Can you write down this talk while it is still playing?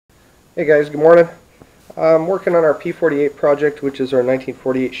Hey guys, good morning. I'm working on our P48 project, which is our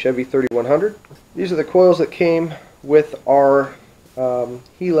 1948 Chevy 3100. These are the coils that came with our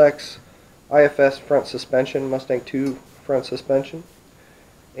Helix IFS front suspension, Mustang 2 front suspension.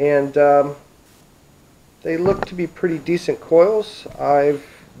 And they look to be pretty decent coils. I've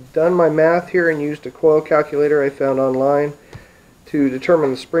done my math here and used a coil calculator I found online to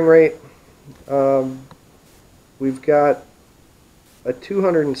determine the spring rate. We've got a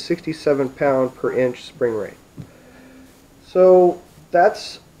 267 pound per inch spring rate. So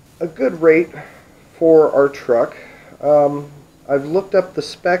that's a good rate for our truck. I've looked up the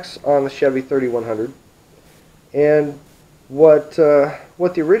specs on the Chevy 3100, and what the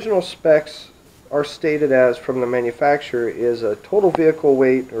original specs are stated as from the manufacturer is a total vehicle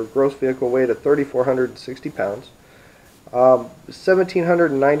weight or gross vehicle weight of 3,460 pounds,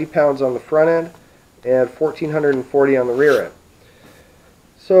 1,790 pounds on the front end, and 1,440 on the rear end.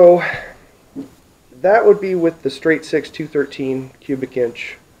 So that would be with the straight 6 213 cubic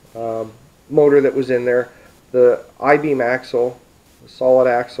inch motor that was in there, the I-beam axle, the solid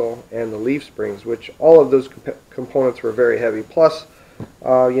axle, and the leaf springs, which all of those components were very heavy, plus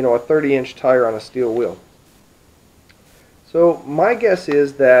a 30-inch tire on a steel wheel. So my guess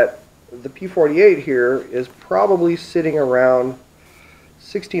is that the P48 here is probably sitting around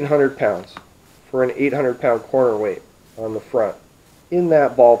 1,600 pounds for an 800-pound corner weight on the front. In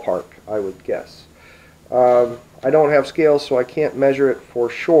that ballpark, I would guess. I don't have scales, so I can't measure it for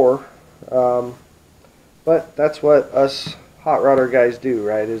sure, but that's what us hot rodder guys do,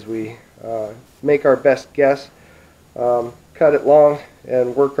 right? Is we make our best guess, cut it long,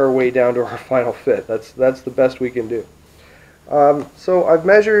 and work our way down to our final fit. That's the best we can do. So I've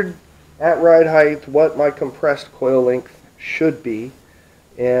measured at ride height what my compressed coil length should be,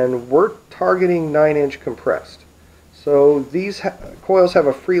 and we're targeting 9-inch compressed. So these coils have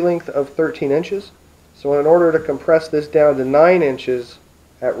a free length of 13 inches. So in order to compress this down to 9 inches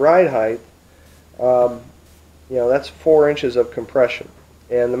at ride height, that's 4 inches of compression.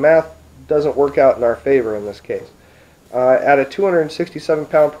 And the math doesn't work out in our favor in this case. At a 267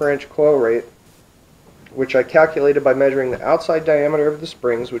 pound per inch coil rate, which I calculated by measuring the outside diameter of the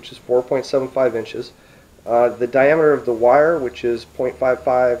springs, which is 4.75 inches, the diameter of the wire, which is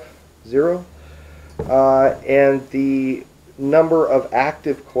 0.550, and the number of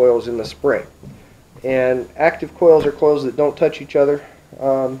active coils in the spring. And active coils are coils that don't touch each other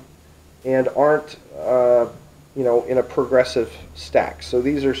and aren't in a progressive stack. So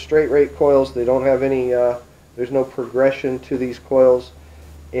these are straight rate coils. They don't have any there's no progression to these coils,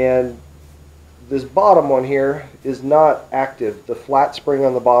 and this bottom one here is not active. The flat spring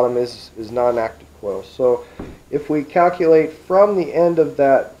on the bottom is non-active coil. So if we calculate from the end of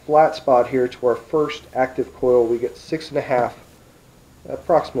that flat spot here to our first active coil, we get 6.5,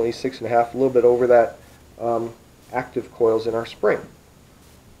 approximately 6.5, a little bit over that, active coils in our spring.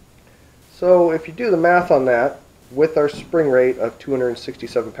 So if you do the math on that, with our spring rate of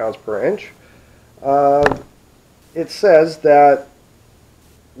 267 pounds per inch, it says that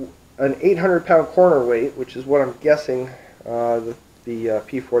an 800-pound corner weight, which is what I'm guessing the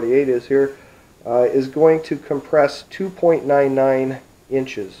P48 is here, is going to compress 2.99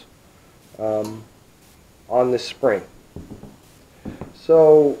 inches on this spring.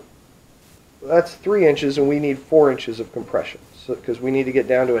 So that's 3 inches, and we need 4 inches of compression, because we need to get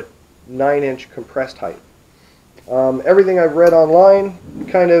down to a 9-inch compressed height. Everything I've read online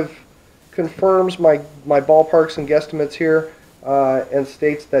kind of confirms my ballparks and guesstimates here, and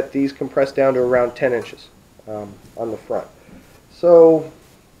states that these compress down to around 10 inches on the front. So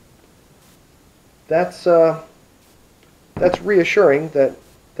that's reassuring that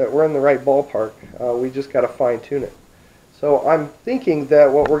we're in the right ballpark. We just got to fine-tune it. So I'm thinking that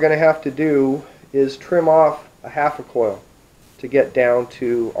what we're going to have to do is trim off a half a coil to get down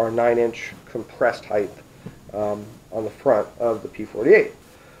to our 9-inch compressed height on the front of the P48.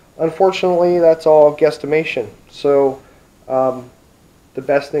 Unfortunately, that's all guesstimation. So the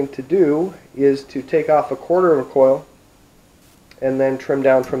best thing to do is to take off a quarter of a coil and then trim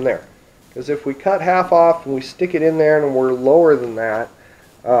down from there. Because if we cut half off and we stick it in there and we're lower than that,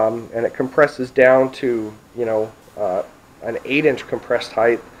 and it compresses down to an 8-inch compressed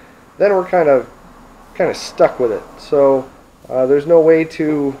height, then we're kind of stuck with it. So there's no way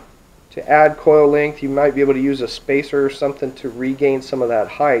to add coil length. You might be able to use a spacer or something to regain some of that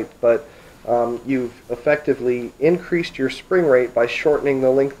height, but you've effectively increased your spring rate by shortening the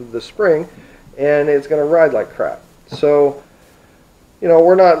length of the spring, and it's going to ride like crap. So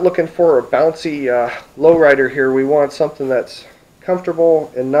we're not looking for a bouncy lowrider here. We want something that's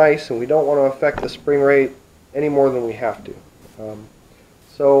comfortable and nice, and we don't want to affect the spring rate any more than we have to.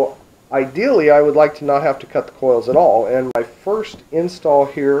 So Ideally, I would like to not have to cut the coils at all, and my first install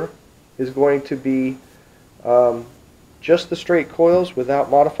here is going to be just the straight coils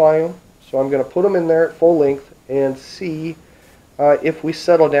without modifying them. So I'm going to put them in there at full length and see if we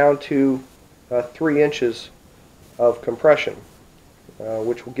settle down to 3 inches of compression,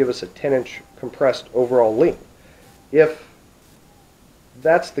 which will give us a 10-inch compressed overall length. If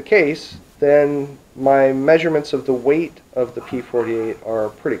that's the case, then my measurements of the weight of the P48 are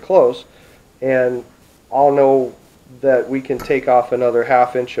pretty close, and I'll know that we can take off another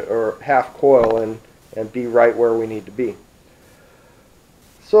 ½ inch or half coil and be right where we need to be.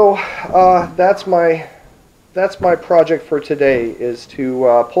 So that's my project for today, is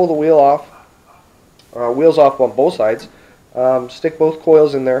to pull the wheels off on both sides, stick both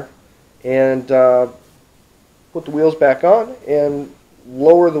coils in there, and put the wheels back on and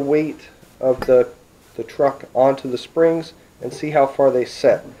lower the weight of the truck onto the springs and see how far they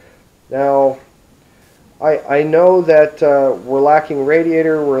set. Now, I know that we're lacking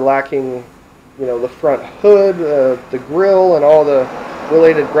radiator, we're lacking, you know, the front hood, the grille, and all the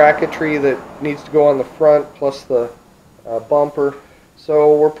related bracketry that needs to go on the front, plus the bumper.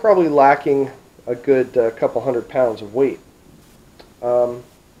 So we're probably lacking a good couple hundred pounds of weight. So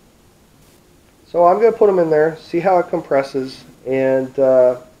I'm going to put them in there, see how it compresses, and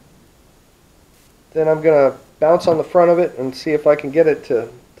then I'm going to bounce on the front of it and see if I can get it to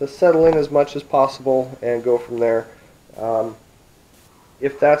settle in as much as possible and go from there.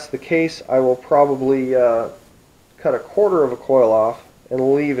 If that's the case, I will probably cut 1/4 of a coil off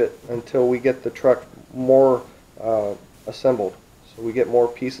and leave it until we get the truck more assembled, so we get more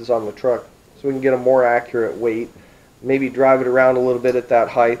pieces on the truck so we can get a more accurate weight. Maybe drive it around a little bit at that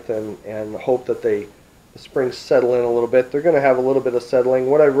height and hope that the springs settle in a little bit. They're going to have a little bit of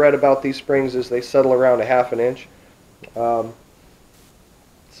settling. What I've read about these springs is they settle around ½ inch.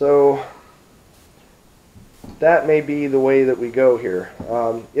 So that may be the way that we go here.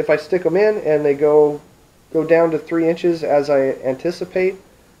 If I stick them in and they go down to 3 inches as I anticipate,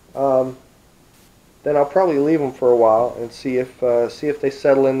 then I'll probably leave them for a while and see if they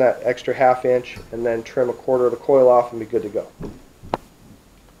settle in that extra ½ inch, and then trim 1/4 of the coil off and be good to go.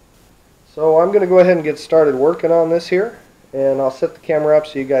 So I'm going to go ahead and get started working on this here, and I'll set the camera up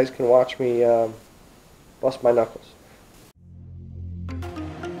so you guys can watch me bust my knuckles.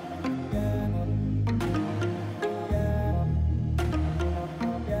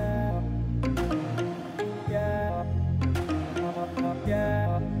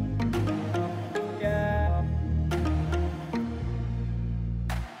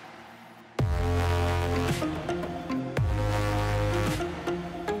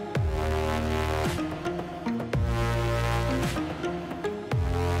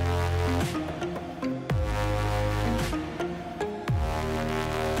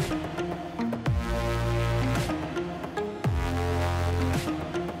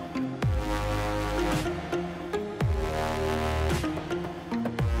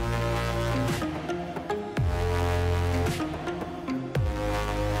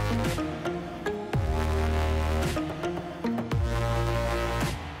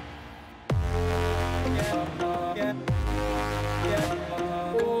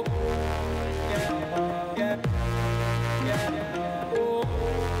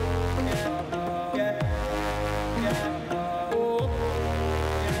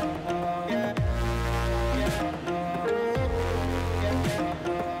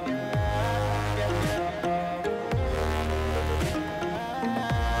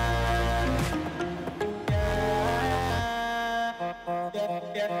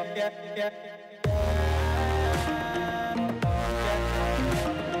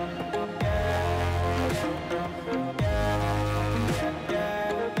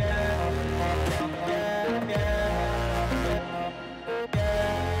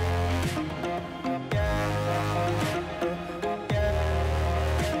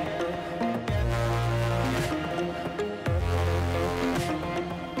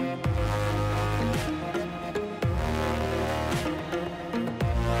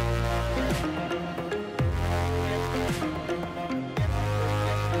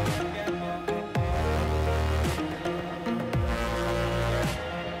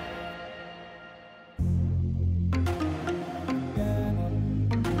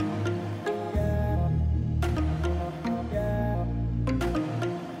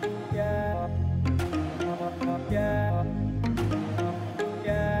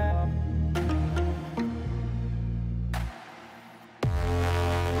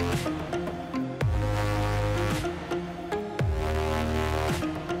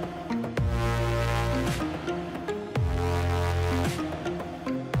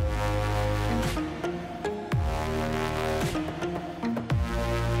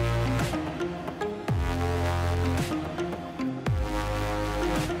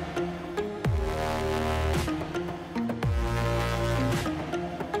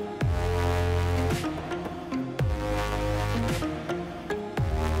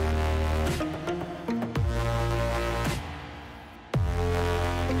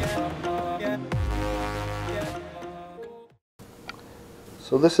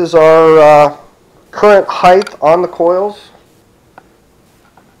 So this is our current height on the coils.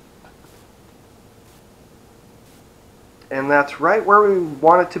 And that's right where we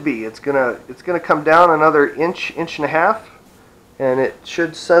want it to be. It's gonna come down another inch, inch and a half, and it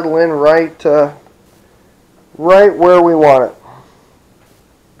should settle in right where we want it.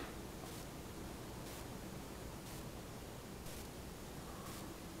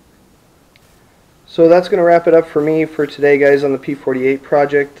 So that's going to wrap it up for me for today, guys, on the P48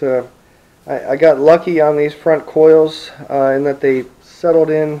 project. I got lucky on these front coils in that they settled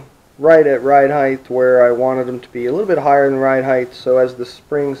in right at ride height where I wanted them to be, a little bit higher than ride height. So as the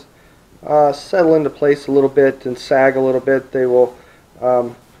springs settle into place a little bit and sag a little bit, they will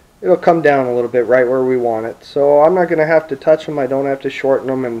it'll come down a little bit right where we want it. So I'm not going to have to touch them. I don't have to shorten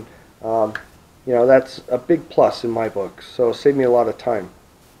them, and you know, that's a big plus in my book. So it'll save me a lot of time.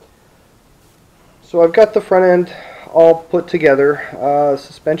 So I've got the front end all put together.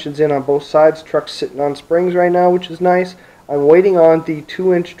 Suspension's in on both sides. Truck's sitting on springs right now, which is nice. I'm waiting on the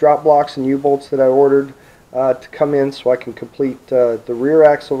 2-inch drop blocks and U-bolts that I ordered to come in so I can complete the rear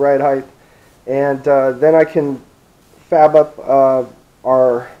axle ride height. And then I can fab up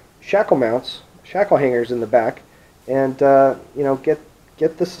our shackle mounts, shackle hangers in the back, and you know,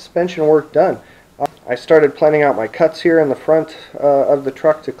 get the suspension work done. I started planning out my cuts here in the front of the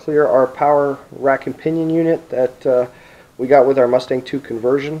truck to clear our power rack and pinion unit that we got with our Mustang 2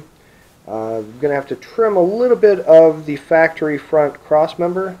 conversion. I'm going to have to trim a little bit of the factory front cross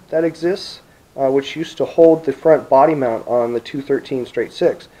member that exists, which used to hold the front body mount on the 213 straight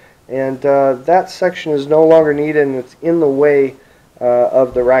 6. And that section is no longer needed, and it's in the way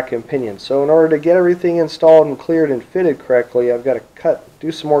of the rack and pinion. So in order to get everything installed and cleared and fitted correctly, I've got to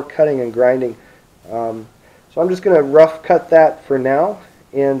do some more cutting and grinding. So I'm just going to rough cut that for now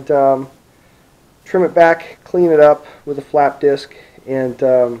and trim it back, clean it up with a flap disc, and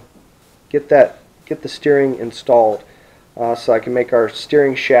get the steering installed so I can make our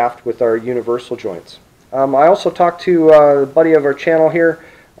steering shaft with our universal joints. I also talked to a buddy of our channel here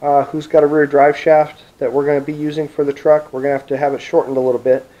who's got a rear drive shaft that we're going to be using for the truck. We're going to have it shortened a little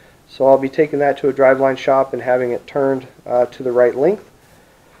bit, so I'll be taking that to a driveline shop and having it turned to the right length.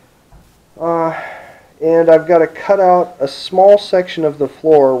 And I've got to cut out a small section of the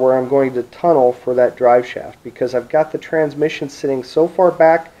floor where I'm going to tunnel for that drive shaft, because I've got the transmission sitting so far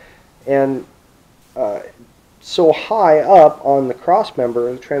back and so high up on the cross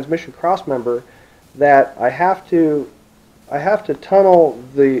member, the transmission cross member, that I have to tunnel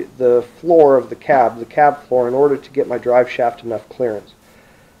the floor of the cab floor, in order to get my drive shaft enough clearance.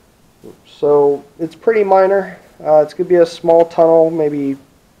 So it's pretty minor. It's going to be a small tunnel, maybe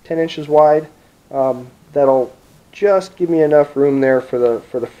 10 inches wide. That'll just give me enough room there for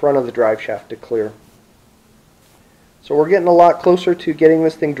the front of the drive shaft to clear. So we're getting a lot closer to getting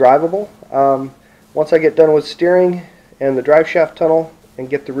this thing drivable. Once I get done with steering and the drive shaft tunnel and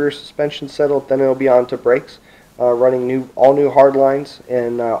get the rear suspension settled, then it'll be on to brakes, running all new hard lines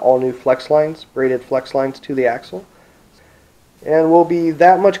and all new flex lines, braided flex lines to the axle. And we'll be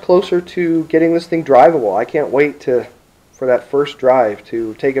that much closer to getting this thing drivable. I can't wait for that first drive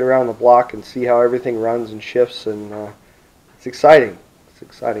to take it around the block and see how everything runs and shifts, and it's exciting. It's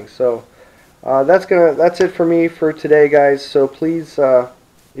exciting. So that's it for me for today, guys. So please,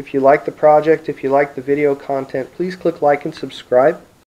 if you like the project, if you like the video content, please click like and subscribe.